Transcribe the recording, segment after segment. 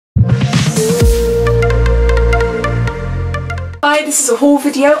Hi, this is a haul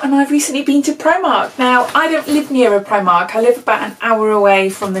video and I've recently been to Primark. Now, I don't live near a Primark, I live about an hour away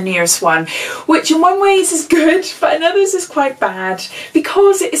from the nearest one, which in one ways is good, but in others is quite bad,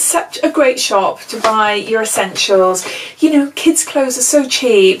 because it is such a great shop to buy your essentials. You know, kids' clothes are so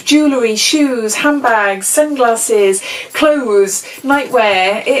cheap, jewellery, shoes, handbags, sunglasses, clothes,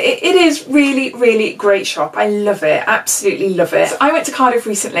 nightwear. It is really great shop. I love it, absolutely love it. So I went to Cardiff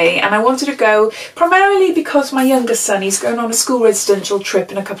recently and I wanted to go primarily because my youngest son, he's going on a school residential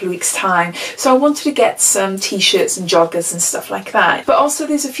trip in a couple of weeks time, so I wanted to get some t-shirts and joggers and stuff like that. But also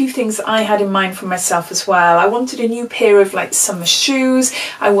there's a few things that I had in mind for myself as well. I wanted a new pair of like summer shoes,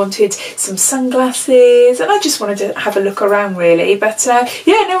 I wanted some sunglasses, and I just wanted to have a look around really. But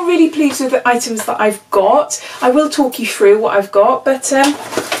yeah, no, I'm really pleased with the items that I've got. I will talk you through what I've got, but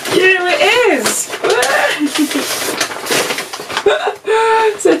here it is.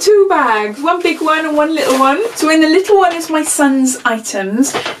 So 2 bags, one big one and one little one. So in the little one is my son's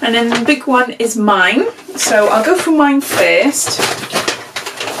items and then the big one is mine. So I'll go through mine first.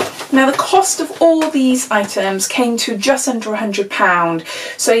 Now the cost of all these items came to just under £100.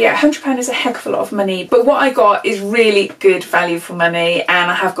 So yeah, £100 is a heck of a lot of money, but what I got is really good value for money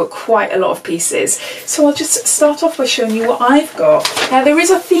and I have got quite a lot of pieces. So I'll just start off by showing you what I've got. Now there is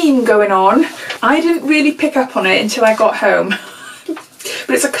a theme going on. I didn't really pick up on it until I got home.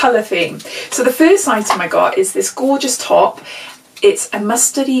 But it's a colour theme. So the first item I got is this gorgeous top. It's a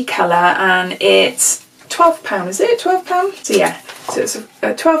mustardy colour and it's £12, is it? £12? So yeah, so it's a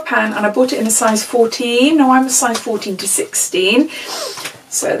 £12 and I bought it in a size 14. Now I'm a size 14 to 16.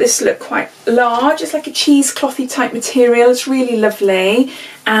 So this looked quite large. It's like a cheeseclothy type material. It's really lovely.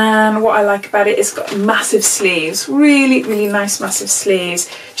 And what I like about it is it's got massive sleeves. Really nice massive sleeves.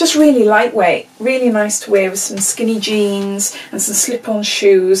 Just really lightweight. Really nice to wear with some skinny jeans and some slip-on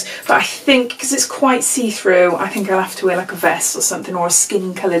shoes. But I think, because it's quite see-through, I think I'll have to wear like a vest or something, or a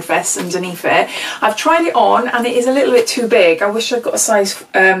skin-coloured vest underneath it. I've tried it on and it is a little bit too big. I wish I'd got a size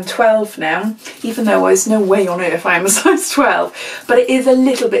 12 now, even though there's no way on earth I am a size 12. But it is a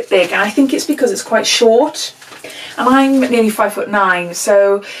little bit big, and I think it's because it's quite short. And I'm nearly 5'9",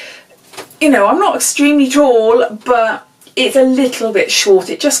 so, you know, I'm not extremely tall, but it's a little bit short.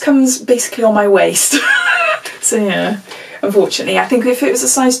 It just comes basically on my waist. So yeah, unfortunately, I think if it was a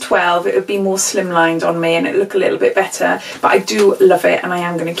size 12, it would be more slimlined on me and it'd look a little bit better. But I do love it and I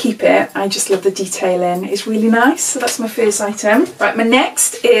am going to keep it. I just love the detailing. It's really nice. So that's my first item. Right, my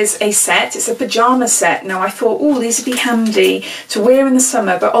next is a set. It's a pyjama set. Now I thought, oh, these would be handy to wear in the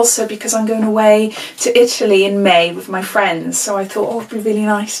summer, but also because I'm going away to Italy in May with my friends. So I thought, oh, it'd be really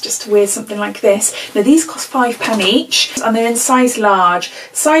nice just to wear something like this. Now these cost £5 each and they're in size large.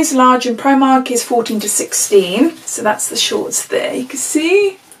 Size large in Primark is 14 to 16. So that's the shorts there. You can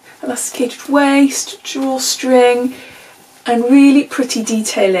see elasticated waist, drawstring, and really pretty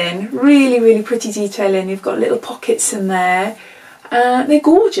detailing. Really pretty detailing. You've got little pockets in there. They're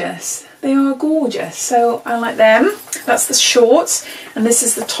gorgeous. They are gorgeous. So I like them. That's the shorts, and this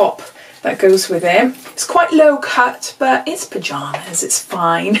is the top that goes with it. It's quite low cut, but it's pyjamas, it's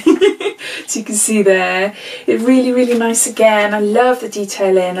fine. So you can see there, it's really nice again. I love the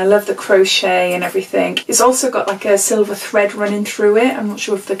detailing, I love the crochet and everything. It's also got like a silver thread running through it. I'm not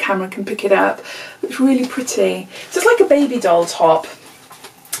sure if the camera can pick it up, but it's really pretty. So it's like a baby doll top.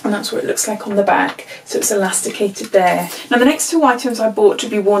 And that's what it looks like on the back, so it's elasticated there. Now the next 2 items I bought to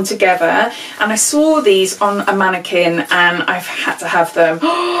be worn together, and I saw these on a mannequin and I've had to have them.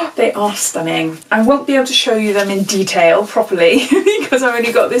 Oh, they are stunning. I won't be able to show you them in detail properly because I've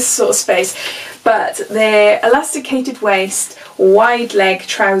only got this sort of space, but they're elasticated waist, wide leg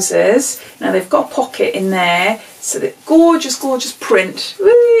trousers. Now they've got a pocket in there, so they're gorgeous print.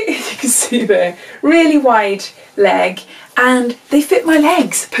 You can see there, really wide leg, and they fit my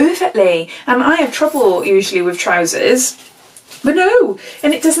legs perfectly. And I have trouble usually with trousers, but no,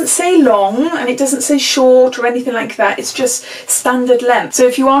 and it doesn't say long and it doesn't say short or anything like that. It's just standard length. So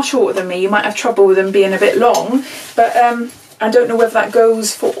if you are shorter than me, you might have trouble with them being a bit long, but I don't know whether that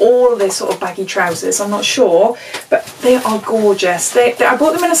goes for all this sort of baggy trousers, I'm not sure, but they are gorgeous. I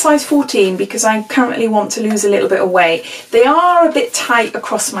bought them in a size 14 because I currently want to lose a little bit of weight. They are a bit tight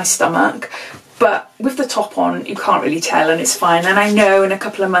across my stomach, but with the top on you can't really tell, and it's fine. And I know in a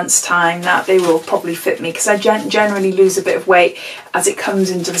couple of months time that they will probably fit me, because I generally lose a bit of weight as it comes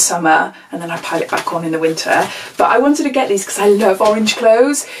into the summer and then I pile it back on in the winter. But I wanted to get these because I love orange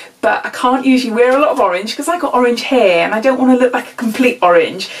clothes, but I can't usually wear a lot of orange because I got orange hair and I don't want to look like a complete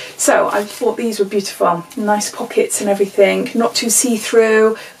orange. So I thought these were beautiful. Nice pockets and everything, not too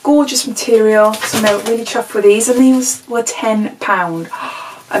see-through, gorgeous material. So no, really chuffed with these, and these were £10.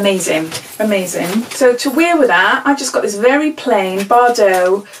 amazing, amazing. So to wear with that, I just got this very plain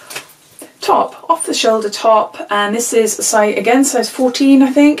Bardot top, off the shoulder top, and this is a size, again, size 14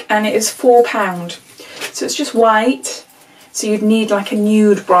 I think, and it is £4. So it's just white, so you'd need like a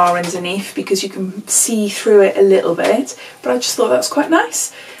nude bra underneath because you can see through it a little bit, but I just thought that's quite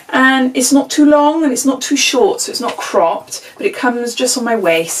nice. And it's not too long and it's not too short, so it's not cropped, but it comes just on my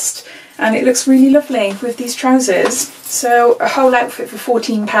waist, and it looks really lovely with these trousers. So a whole outfit for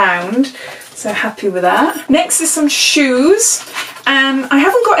 £14, so happy with that. Next is some shoes, and I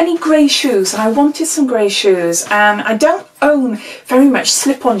haven't got any grey shoes, and I wanted some grey shoes, and I don't own very much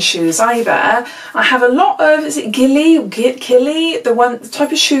slip-on shoes either. I have a lot of, is it Gilly, the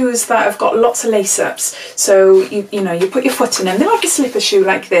type of shoes that have got lots of lace-ups, so you know, you put your foot in them. They're like a slipper shoe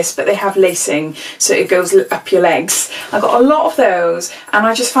like this, but they have lacing, so it goes up your legs. I got a lot of those, and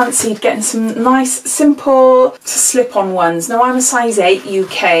I just fancied getting some nice simple slip-on ones. Now I'm a size 8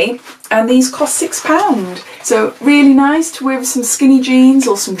 UK, and these cost £6, so really nice to wear with some skinny jeans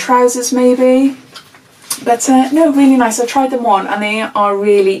or some trousers maybe. But no, really nice. I tried them on and they are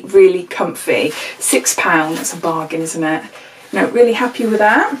really, really comfy. £6, that's a bargain, isn't it? No, really happy with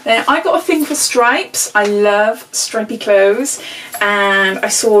that. I got a thing for stripes. I love stripy clothes, and I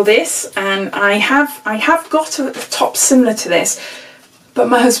saw this, and I have got a top similar to this, but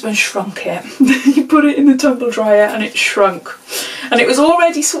my husband shrunk it. He put it in the tumble dryer and it shrunk. And it was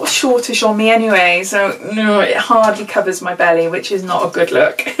already sort of shortish on me anyway, so no, it hardly covers my belly, which is not a good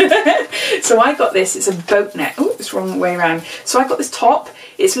look. So I got this, it's a boat neck. Oh, it's the wrong way around. So I got this top,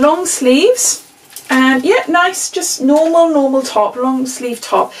 it's long sleeves, and yeah, nice, just normal top, long sleeve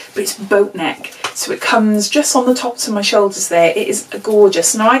top, but it's boat neck. So it comes just on the tops of my shoulders there. It is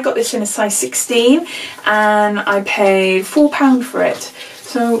gorgeous. Now I got this in a size 16 and I paid £4 for it.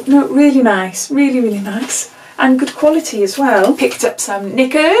 So no, really nice, really nice. And good quality as well. Picked up some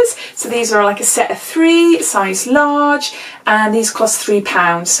knickers, so these are like a set of 3, size large, and these cost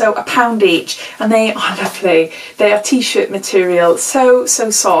 £3, so £1 each, and they are lovely. They are t-shirt material, so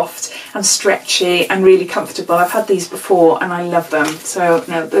soft and stretchy and really comfortable. I've had these before and I love them. So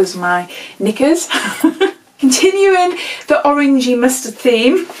no, those are my knickers. Continuing the orangey mustard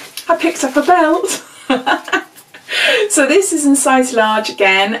theme, I picked up a belt. So this is in size large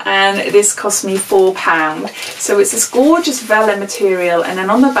again, and this cost me £4. So it's this gorgeous vela material, and then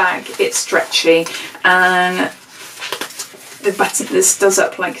on the back it's stretchy, and the button, this does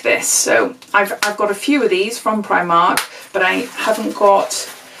up like this. So I've got a few of these from Primark, but I haven't got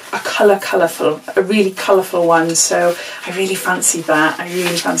a really colourful one, so I really fancied that. I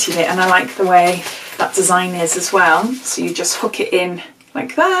really fancied it, and I like the way that design is as well. So you just hook it in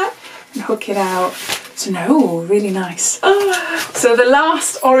like that and hook it out. So no, really nice. So the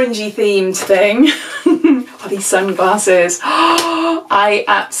last orangey themed thing are these sunglasses. I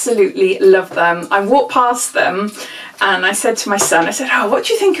absolutely love them. I walked past them and I said to my son, I said, oh, what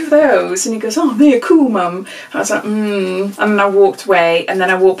do you think of those? And he goes, oh, they're cool, mum. And I was like, And then I walked away, and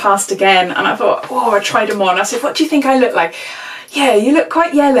then I walked past again and I thought, oh, I tried them on. I said, what do you think I look like? Yeah, you look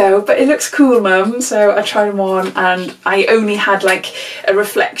quite yellow, but it looks cool, mum. So I tried them on, and I only had like a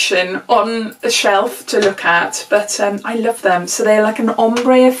reflection on a shelf to look at, but I love them. So they're like an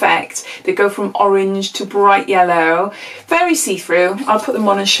ombre effect. They go from orange to bright yellow, very see-through. I'll put them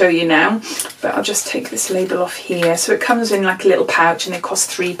on and show you now, but I'll just take this label off here. So it comes in like a little pouch, and it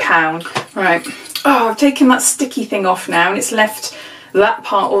costs £3. Right. Oh, I've taken that sticky thing off now, and it's left that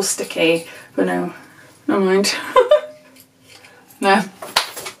part all sticky, but no, never mind. No,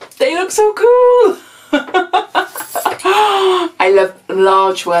 they look so cool. I love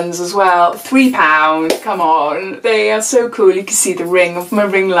large ones as well. £3, come on, they are so cool. You can see the ring of my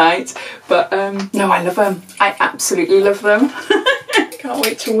ring light, but no, I love them. I absolutely love them. Can't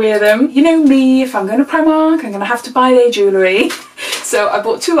wait to wear them. You know me, if I'm going to Primark, I'm going to have to buy their jewellery. So I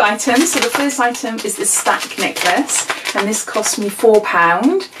bought 2 items. So the first item is this stack necklace, and this cost me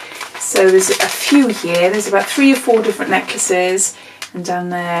 £4. So there's a few here. There's about 3 or 4 different necklaces, and down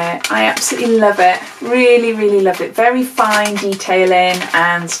there, I absolutely love it. Really love it. Very fine detailing,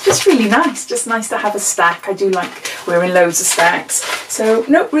 and just really nice. Just nice to have a stack. I do like wearing loads of stacks. So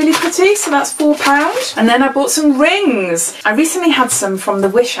no, really pretty. So that's £4. And then I bought some rings. I recently had some from the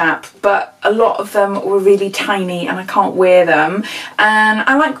Wish app, but a lot of them were really tiny and I can't wear them. And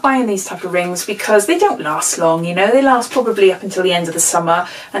I like buying these type of rings because they don't last long, you know. They last probably up until the end of the summer,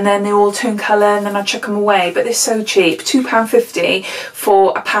 and then they all turn colour, and then I chuck them away. But they're so cheap, £2.50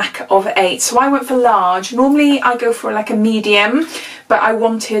 for a pack of 8. So I went for large. Normally I go for like a medium, but I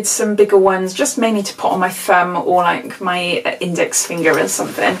wanted some bigger ones, just mainly to put on my thumb or like my index finger or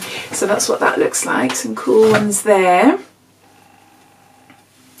something. So that's what that looks like. Some cool ones there.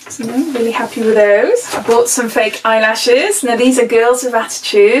 So I'm really happy with those. I bought some fake eyelashes. Now these are Girls with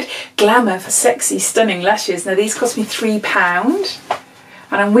Attitude. Glamour for sexy, stunning lashes. Now these cost me £3.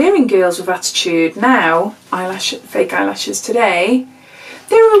 And I'm wearing Girls with Attitude now, fake eyelashes today.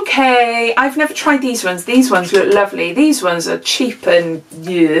 They're okay. I've never tried these ones. These ones look lovely. These ones are cheap and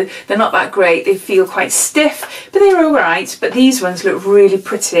yeah, they're not that great. They feel quite stiff, but they're all right. But these ones look really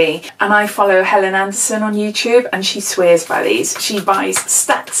pretty. And I follow Helen Anderson on YouTube and she swears by these. She buys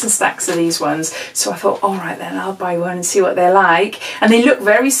stacks and stacks of these ones. So I thought, all right then, I'll buy one and see what they're like. And they look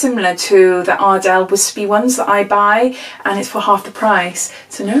very similar to the Ardell wispy ones that I buy, and it's for half the price.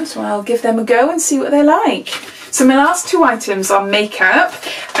 So I'll give them a go and see what they're like. So my last two items are makeup,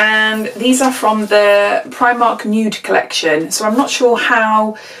 and these are from the Primark Nude collection. So I'm not sure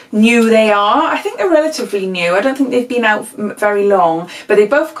how new they are. I think they're relatively new. I don't think they've been out very long, but they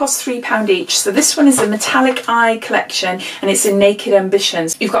both cost £3 each. So this one is a metallic eye collection and it's in Naked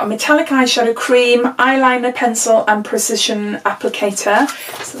Ambitions. You've got a metallic eyeshadow cream, eyeliner, pencil and precision applicator.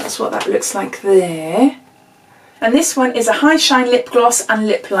 So that's what that looks like there. And this one is a high shine lip gloss and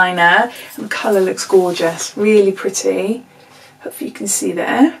lip liner, and the colour looks gorgeous, really pretty. Hopefully you can see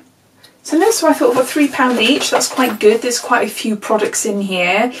there. So I thought for £3 each, that's quite good. There's quite a few products in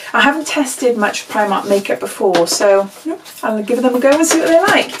here. I haven't tested much Primark makeup before, so I'll give them a go and see what they're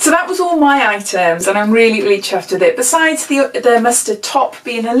like. So that was all my items, and I'm really, really chuffed with it. Besides the mustard top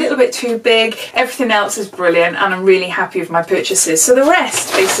being a little bit too big, everything else is brilliant, and I'm really happy with my purchases. So the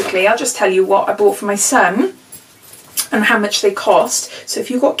rest, basically, I'll just tell you what I bought for my son and how much they cost. So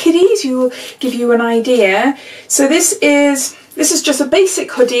if you've got kiddies, you'll give you an idea. So this is just a basic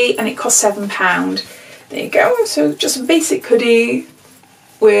hoodie and it costs £7. There you go. So just a basic hoodie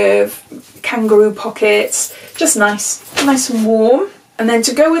with kangaroo pockets, just nice and warm. And then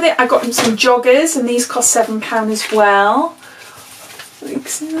to go with it, I got him some joggers, and these cost £7 as well.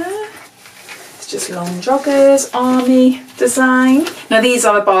 Links in there. Just long joggers, army design. Now these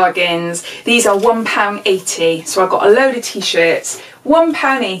are the bargains. These are £1.80. So I got a load of t-shirts,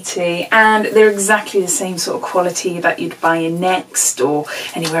 £1.80, and they're exactly the same sort of quality that you'd buy in Next or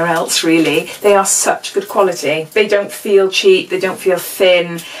anywhere else really. They are such good quality. They don't feel cheap, they don't feel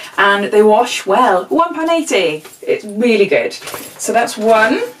thin, and they wash well. £1.80. It's really good. So that's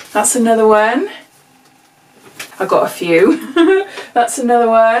one. That's another one. I got a few. That's another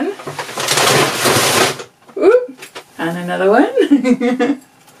one. Ooh, and another one.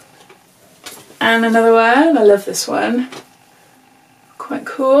 And another one. I love this one. Quite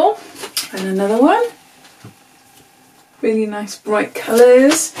cool. And another one. Really nice bright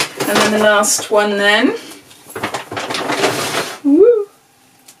colours. And then the last one then. Woo.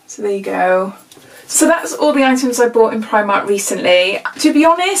 So there you go. So that's all the items I bought in Primark recently. To be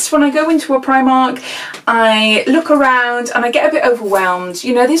honest, when I go into a Primark, I look around and I get a bit overwhelmed.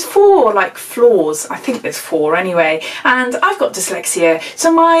 You know, there's 4 floors. I think there's 4 anyway. And I've got dyslexia,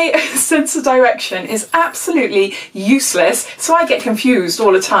 so my sense of direction is absolutely useless. So I get confused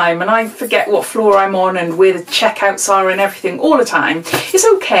all the time and I forget what floor I'm on and where the checkouts are and everything all the time. It's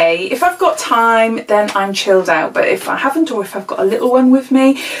okay. If I've got time, then I'm chilled out. But if I haven't, or if I've got a little one with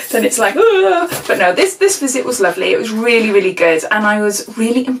me, then it's like, ugh. But no, this visit was lovely. It was really, really good, and I was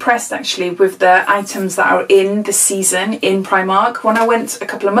really impressed actually with the items that are in this season in Primark. When I went a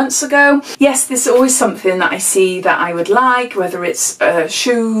couple of months ago, yes, there's always something that I see that I would like, whether it's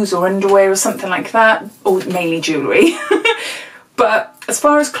shoes or underwear or something like that, or mainly jewellery. But as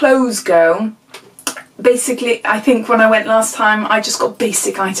far as clothes go, basically, I think when I went last time, I just got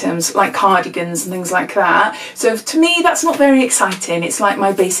basic items like cardigans and things like that. So to me, that's not very exciting. It's like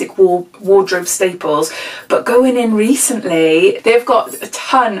my basic wardrobe staples. But going in recently, they've got a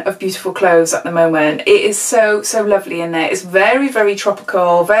ton of beautiful clothes at the moment. It is so lovely in there. It's very, very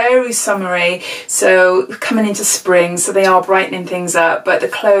tropical, very summery. So coming into spring, so they are brightening things up. But the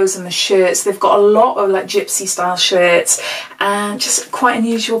clothes and the shirts, they've got a lot of gypsy style shirts and just quite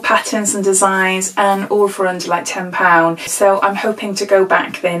unusual patterns and designs, and all for under £10. So I'm hoping to go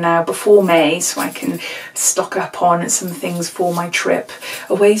back there now before May so I can stock up on some things for my trip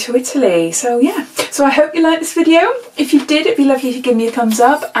away to Italy. So yeah, so I hope you liked this video. If you did, it'd be lovely if you give me a thumbs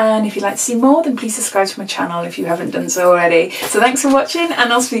up, and if you'd like to see more, then please subscribe to my channel if you haven't done so already. So thanks for watching,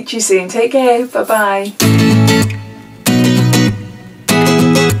 and I'll speak to you soon. Take care. Bye bye.